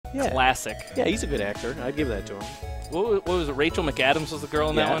Yeah. Classic. Yeah, he's a good actor. I'd give that to him. What was it? Rachel McAdams was the girl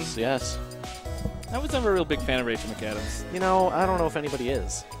in that one? Yes. I was never a real big fan of Rachel McAdams. You know, I don't know if anybody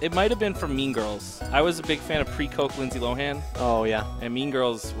is. It might have been from Mean Girls. I was a big fan of pre-Coke Lindsay Lohan, Oh, yeah. and Mean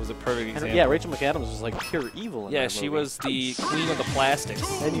Girls was a perfect example. And, yeah, Rachel McAdams was like pure evil in Yeah, that she movie. was the queen of the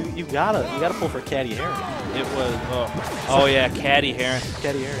plastics. And you gotta pull for Caddy Heron. It was, oh yeah, Caddy Heron.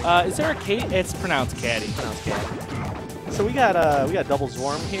 Caddy Heron. Is there a K? It's pronounced Caddy. Pronounced Caddy. So we got double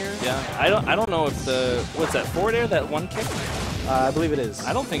Zwarm here. Yeah, I don't know if what's that forward air, that one kick? I believe it is.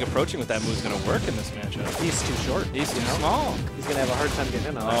 I don't think approaching with that move is going to work in this matchup. He's too short. He's too small. He's gonna have a hard time getting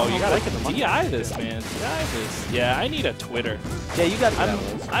in on that. Oh, you got liking the to monkey. DI this, man. DI this. Yeah, I need a Twitter. Yeah, you got.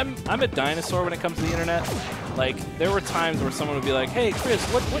 I'm a dinosaur when it comes to the internet. Like, there were times where someone would be like, "Hey, Chris,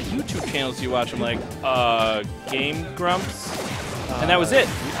 what YouTube channels do you watch?" I'm like, Game Grumps, and that was it.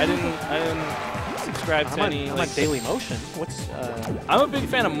 I didn't subscribe to any. I'm like Daily Motion. What's? I'm a big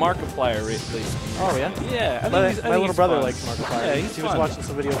fan of Markiplier, recently. Oh yeah. Yeah, I think my little brother fun. likes Markiplier. Yeah, he was watching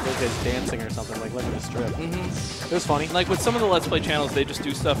some videos of those guys dancing or something, like letting it strip. It was funny. Like with some of the Let's Play channels, they just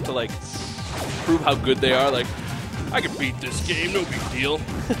do stuff to like prove how good they are. Like, I can beat this game, no big deal.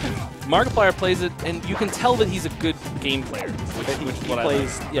 Markiplier plays it, and you can tell that he's a good game player. Which is what I like.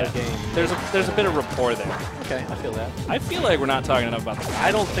 Yeah, the game. There's a bit of rapport there. Okay, I feel that. I feel like we're not talking enough about this.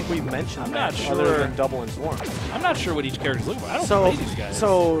 I don't think we've mentioned I'm that not sure. other than Double and Zwarm. I'm not sure what each character's looking for. I don't play these guys.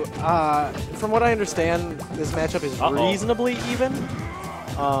 So, from what I understand, this matchup is reasonably even.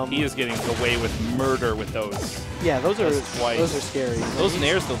 He is getting away with murder with those. Yeah, those are twice. scary. Those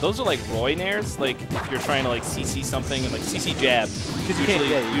nairs, though, those are like Roy nairs. Like if you're trying to like CC something and like CC jab,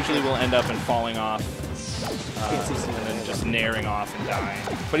 usually will end up in falling off, and then just nairing off and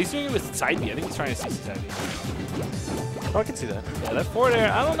dying. But he's doing it with side B. I think he's trying to CC side B. Oh, I can see that. Yeah, that forward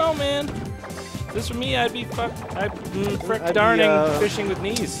air. I don't know, man. This for me, I'd be frick I'd darning fishing with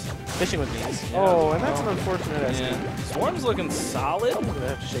knees. Fishing with knees. Yeah. Oh, and that's an unfortunate Yeah. Zwarm's looking solid. I'm gonna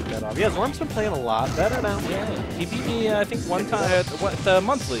have to shake that off. Yeah, Zwarm's been playing a lot better now. Yeah, he beat me, I think, one time at the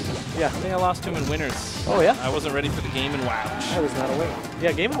monthly. Yeah. I think I lost to him in winners. Oh, yeah? I wasn't ready for the Game & Watch. I was not aware.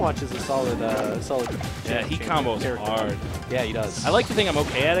 Yeah, Game & Watch is a solid. Yeah, he combos hard. Yeah, he does. I like to think I'm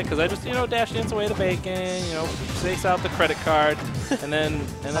okay at it because I just, dash dance away the bacon, space out the credit card, and then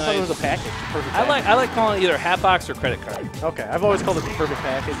I thought it was a package. Perfect package. I like calling it either Hatbox or credit card. Okay, I've always called it the perfect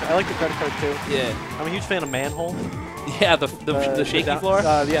package. I like the credit card too. Yeah. I'm a huge fan of Manhole. Yeah, the shaky floor.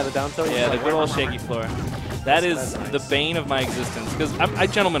 Yeah, the down tilt. Yeah, the good old shaky floor. That is nice. The bane of my existence because I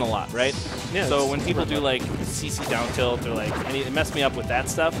gentleman a lot, right? Yeah. So when people do like CC down tilt or like it mess me up with that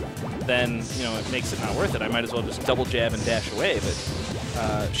stuff, then it makes it not worth it. I might as well just double jab and dash away.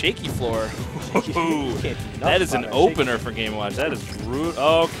 But shaky floor, that is an opener for Game & Watch. That is rude.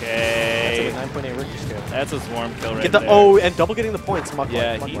 Okay. That's a 9.8 Richter scale. That's a Zwarm kill right Get the there. And double getting the points.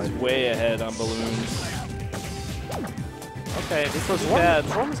 He's way ahead on balloons. Okay, so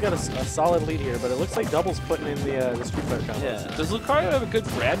Zwarm's got a solid lead here, but it looks like Double's putting in the Street Fighter combos. Yeah. Does Lucario have a good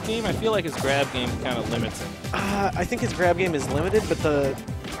grab game? I feel like his grab game kind of limits him. I think his grab game is limited, but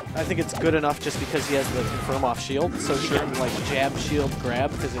I think it's good enough just because he has the confirm off shield, so he can like jab, shield,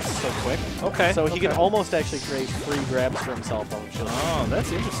 grab because it's so quick. Okay. So he can almost actually create free grabs for himself on shield. Oh,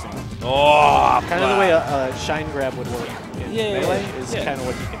 that's interesting. Oh, kind of the way a shine grab would work in Melee is kind of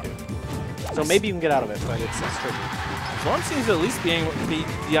what you can do. So maybe you can get out of it, but it's tricky. Zwarm seems to at least be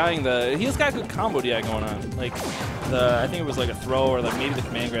DIing the. He's got good combo DI going on. Like I think it was like a throw or like maybe the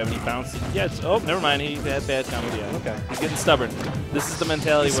command grab and he bounced. Yeah. Never mind. He had bad combo DI. Okay. He's getting stubborn. This is the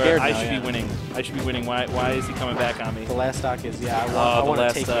mentality where I should be winning. I should be winning. Why is he coming back on me? The last stock is I want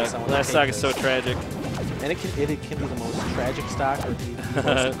to take this. The last stock is so tragic. And it can be the most tragic stock or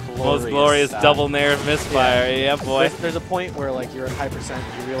the most glorious double nair misfire. Yeah, boy. There's a point where like you're at high percent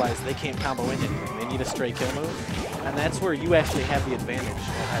and you realize they can't combo into anything. They need a stray kill move. And that's where you actually have the advantage at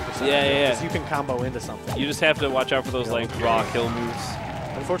high percent. Yeah. Because you can combo into something. You just have to watch out for those like raw kill moves.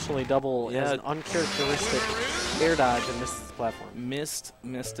 Unfortunately, Double has an uncharacteristic air dodge and missed the platform. Missed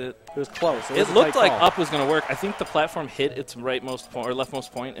it. It was close. It looked like up was going to work. I think the platform hit its rightmost point or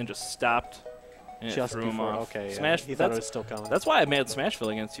leftmost point and just stopped. And just threw him off. Okay, Smash. He thought it was still coming. That's why I made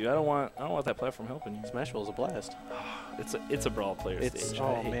Smashville against you. I don't want that platform helping you. Smashville is a blast. It's a brawl player stage.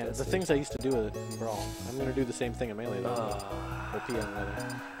 Oh man, the things I used to do with it in Brawl. I'm gonna do the same thing in Melee though. Or PM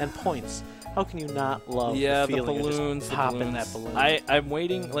rather. And points. How can you not love the feeling the balloons, of just popping that balloon? I'm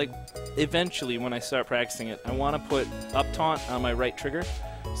waiting. Like eventually, when I start practicing it, I want to put up taunt on my right trigger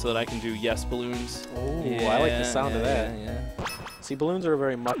so that I can do yes balloons. Oh, I like the sound of that. Yeah. See, balloons are a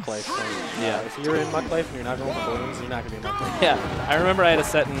very Muck Life thing. Yeah. If you're in Muck Life and you're not going for balloons, you're not going to be in Muck Life. Yeah, I remember I had a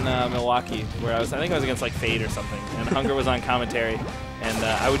set in Milwaukee where I think I was against like Fade or something, and Hunger was on commentary, and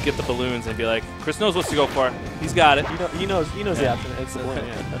I would get the balloons and be like, Chris knows what to go for. He's got it. He knows the option. It's the balloon,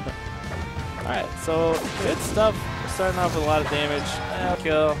 yeah. All right, so good stuff. We're starting off with a lot of damage.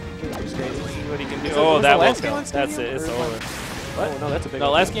 Kill. See what he can do. Oh, that was That's it. It's over. What? Oh, no, that's a big one.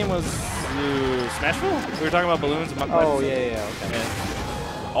 No, last game was Smashville? We were talking about balloons and Muck Life. Oh, yeah, okay.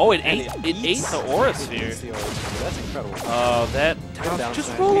 Yeah. Oh, it ate the Aura Sphere. That's incredible. Oh, that.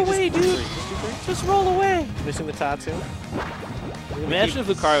 Just roll away, dude. Just roll away. Missing the Tatsu. Imagine if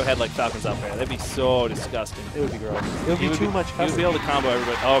Lucario had like Falcon's up there. That'd be so disgusting. It would be gross. It would be too much coverage. He would be able to combo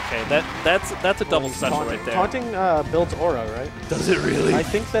everybody. Okay, that's a double special right there. Taunting builds aura, right? Does it really? I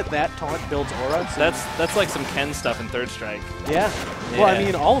think that taunt builds aura. So that's like some Ken stuff in Third Strike. Yeah. Well, I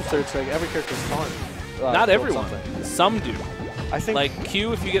mean, all of Third Strike, every character's taunt. Not everyone. Some do. I think like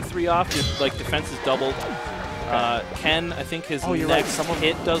Q, if you get 3 off, your like defense is doubled. Ken, I think his next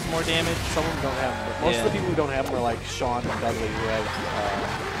hit does more damage. Some of them don't have them. Most of the people who don't have them are like Sean and Dudley, who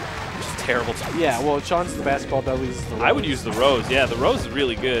have just terrible teams. Yeah, well, Sean's the basketball, Dudley's the Rose. I would use the Rose. Yeah, the Rose is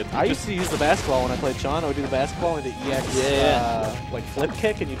really good. I used to use the basketball when I played Sean. I would do the basketball into EX, like flip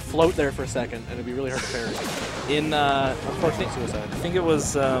kick, and you'd float there for a second, and it'd be really hard to parry. In unfortunate suicide. I think it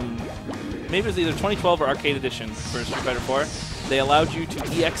was maybe it was either 2012 or Arcade Edition for Street Fighter 4. They allowed you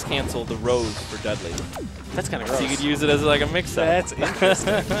to EX cancel the Rose for Dudley. That's kind of gross. So you could use it as like a mix-up. That's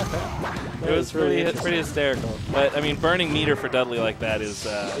interesting. It was pretty hysterical. But, I mean, burning meter for Dudley like that is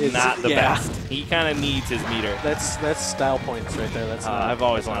not the best. He kind of needs his meter. That's style points right there. That's I've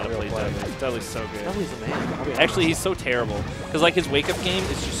always wanted to play Dudley. Dudley's so good. Dudley's a man. Actually, he's so terrible. Because, like, his wake-up game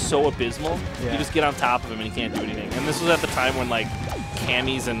is just so abysmal. Yeah. You just get on top of him and he can't do anything. And this was at the time when, like,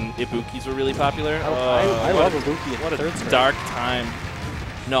 Camis and Ibukis were really popular. I love Ibuki. What a dark time.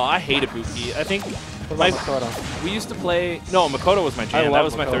 No, I hate Ibuki. I think Makoto? We used to play. No, Makoto was my jam. That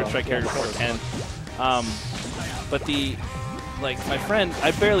was my Makoto. Third Strike character for 10. But my friend,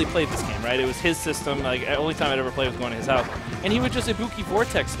 I barely played this game, right? It was his system. Like, the only time I'd ever played was going to his house. And he would just Ibuki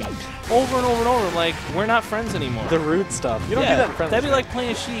Vortex me over and over and over. I'm like, we're not friends anymore. The rude stuff. You don't do that in friends. That'd be like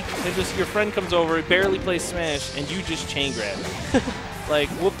playing Sheik, and just your friend comes over, barely plays Smash, and you just chain grab. Like,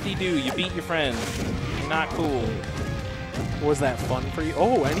 whoop-de-doo, you beat your friend. Not cool. Was that fun for you?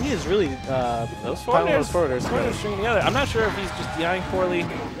 Oh, and he is really those forwarders string together. I'm not sure if he's just DIing poorly.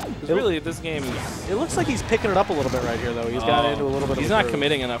 Really, this game is... It looks like he's picking it up a little bit right here, though. He's got into a little bit He's not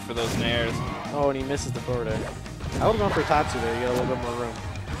committing enough for those nairs. Oh, and he misses the forwarder. I would have gone for Tatsu there. You got a little bit more room.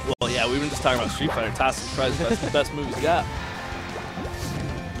 Well, yeah, we've been just talking about Street Fighter. Tatsu's probably the best move he's got.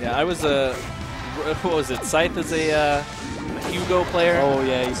 Yeah, I was a... What was it? Scythe is a Hugo player. Oh,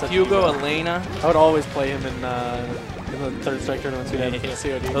 yeah. He's Hugo, Elena. I would always play him in the Third Strike tournaments we'd have in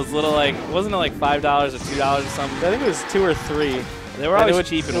COD. Those little, like, wasn't it like $5 or $2 or something? I think it was 2 or 3. They were always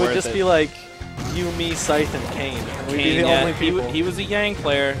cheap and worth it. It would just be like you, me, Scythe, and Kane. And we'd be the only people. He was a Yang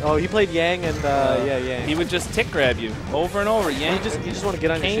player. Oh, he played Yang and, Yang. He would just tick grab you over and over. Yang. You just want to get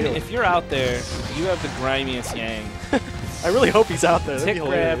on Kane, your shield. If you're out there, you have the grimiest Yang. I really hope he's out there. Tick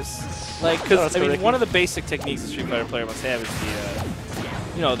grabs. Like, because, I mean, one of the basic techniques a Street Fighter player must have is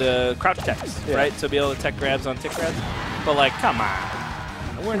the crouch techs, right? So be able to tech grabs on tick grabs. But, like, come on.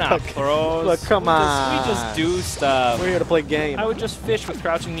 We're not pros. Look, come on. We just do stuff. We're here to play game. I would just fish with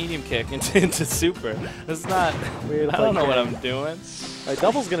crouching medium kick into super. It's not... I don't know what I'm doing.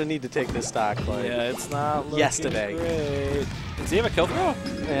 Double's going to need to take this stock. Like, yeah, it's not looking yesterday. Great. Does he have a kill throw?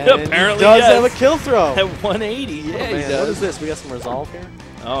 And apparently he does have a kill throw. At 180, yeah, he does. What is this? We got some resolve here?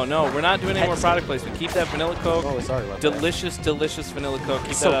 Oh, no, we're not doing any more product placement. Keep that Vanilla Coke. Oh, sorry about delicious, delicious Vanilla Coke.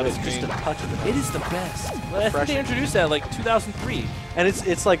 Keep that out of the screen. Just a touch of it. It is the best. Well, I think they introduced that like 2003. And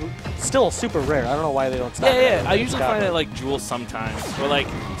it's like still super rare. I don't know why they don't stop. Yeah. I usually find it like Jewel sometimes. Or like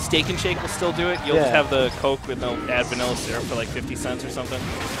Steak and Shake will still do it. You'll just have the Coke with no add vanilla syrup for like 50 cents or something.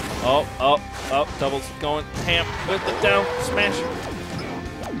 Oh, Double's going ham with the down smash.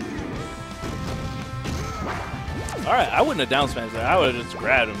 All right, I wouldn't have down smashed that. I would have just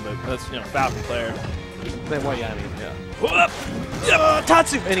grabbed him, but that's, Falcon player. Then what? Yeah, I mean, yeah.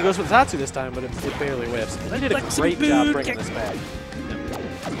 Tatsu! And he goes with Tatsu this time, but it barely whips. He did a great job bringing this back.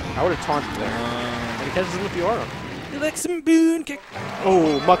 I would have taunted there. And he catches him with the aura. He likes some boon kick.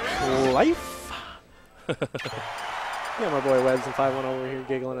 Oh, Muck Life. Yeah, my boy Webs and 5-1 over here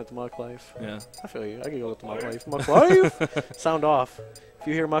giggling at the Muck Life. Yeah. I feel you. I giggle at the Muck Life. Muck Life! Sound off. If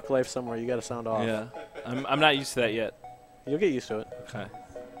you hear Muck Life somewhere, you got to sound off. Yeah. I'm not used to that yet. You'll get used to it. Okay.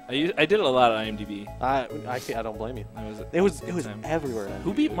 I did it a lot on IMDb. I don't blame you. It was everywhere.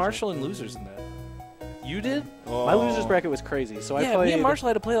 Who beat Marshall in losers in that? You did? Oh. My losers bracket was crazy. So I played. Me and Marshall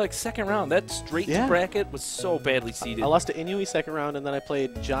had to play like second round. That straight bracket was so badly seeded. I lost to Inui second round, and then I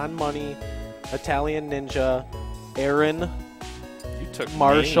played John Money, Italian Ninja, Aaron, You took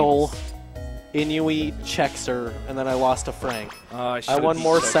Marshall, names. Inui, Chexer, and then I lost to Frank. I won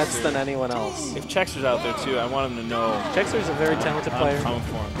more Chexer. sets than anyone else. If Chexer's out there too, I want him to know. Chexer's a very talented player. I'm coming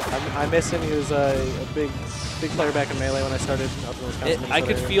for him. I miss him. He was a big player back in Melee when I started up in Wisconsin. I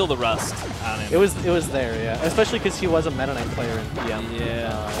could feel the rust on him. It was there, yeah. Especially because he was a Meta Knight player in PM.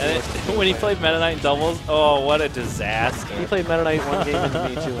 Yeah. When he played Meta Knight in doubles, oh, what a disaster. He played Meta Knight one game into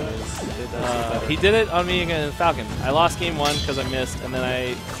me too, and he did it on me against Falcon. I lost game 1 because I missed, and then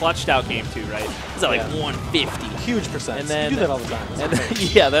I clutched out game 2, right? It was at like 150. Huge percent. And then, you do that all the time. And then,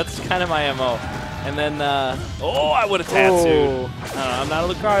 yeah, that's kind of my MO. And then, I would have tattooed. I don't know, I'm not a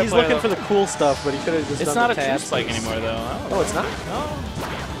Lucario He's player, looking for the cool stuff, but he could have just It's done not the a true tabs. spike anymore, though. Oh, it's not?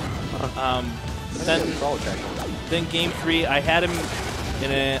 No. Then game 3, I had him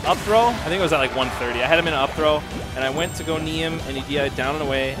in an up throw. I think it was at like 130. I had him in an up throw, and I went to go knee him, and he DI'd down and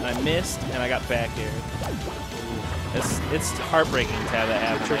away, and I missed, and I got back air. It's heartbreaking to have that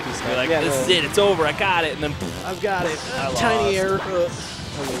happen. Tricky stuff. Like, this is it. It's over. I got it. And then I've got it. I Tiny lost. air.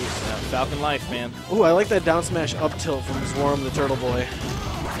 Falcon life, man. Ooh, I like that down smash up tilt from Zwarm, the Turtle Boy.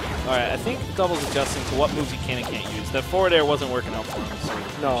 All right, I think Double's adjusting to what moves he can and can't use. That forward air wasn't working out for him.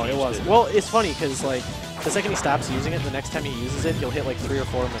 So No, it wasn't. Well, it's funny because like the second he stops using it, the next time he uses it, he'll hit like 3 or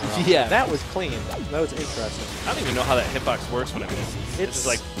 4 in a row. Yeah. That was clean. That was interesting. I don't even know how that hitbox works when it misses. It's just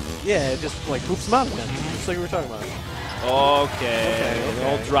like, yeah, it just like poops him out again. Just like we were talking about. okay. The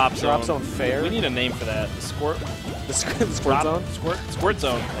old drop zone. Drop zone fair. We need a name for that. The squirt. The squirt zone. Squirt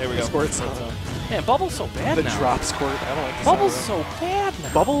zone. There we go. Squirt zone. Man, Bubble's so bad The now. drop squirt. I don't like the Bubble's sound so bad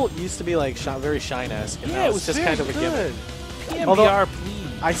now. Bubble used to be like very Shine-esque. Yeah, it was just very kind of a gimmick. PMBR, Although,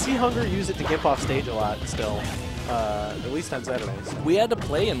 please. I see Hunger use it to gimp off stage a lot still, at least on Saturdays. We had to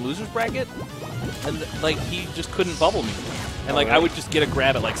play in losers bracket, and like he just couldn't bubble me, and like I would just get a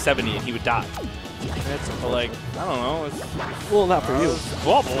grab at like 70 and he would die. But like I don't know, it's Well, not for you.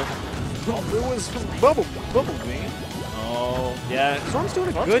 Bubble. It was bubble, man. Oh yeah, Zwarm's doing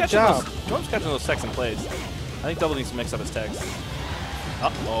a Zwarm's good catching job. Zwarm's catching those second plays. I think Double needs to mix up his text.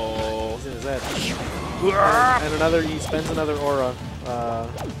 Uh-oh. He's in his edge. And another, he spends another aura.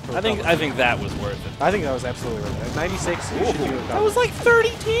 I think that was worth it. I think that was absolutely worth it. At 96, you should do it. That was like 30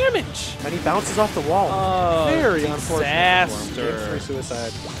 damage. And he bounces off the wall. Oh, very unfortunate. disaster. Game 3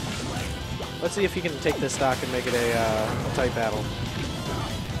 suicide. Let's see if he can take this stock and make it a tight battle.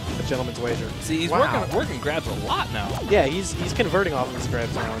 A gentleman's wager. See, he's working grabs a lot now. Yeah, he's converting off of his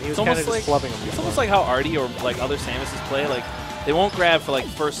grabs now, and he was kind of just flubbing them. It's almost like how Artie or like other Samuses play. Like they won't grab for like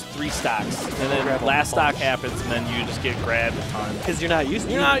first 3 stocks, and then last stock happens, and then you just get grabbed a ton. Because you're not used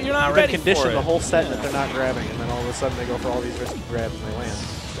to it. You're not ready conditioned for it. the whole set that they're not grabbing, and then all of a sudden they go for all these risky grabs and they land.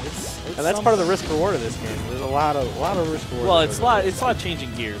 It's And that's part of the risk reward of this game. There's a lot of risk reward. Well, it's a lot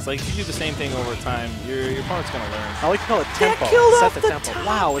changing gears. Like if you do the same thing over time, your opponent's gonna learn. I like to call it tempo. killed Set off the the tempo. top.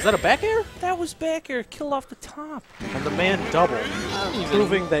 Wow, is that a back air? That was back air, killed off the top. And the man doubled,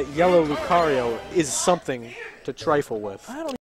 proving that yellow Lucario is something to trifle with. I don't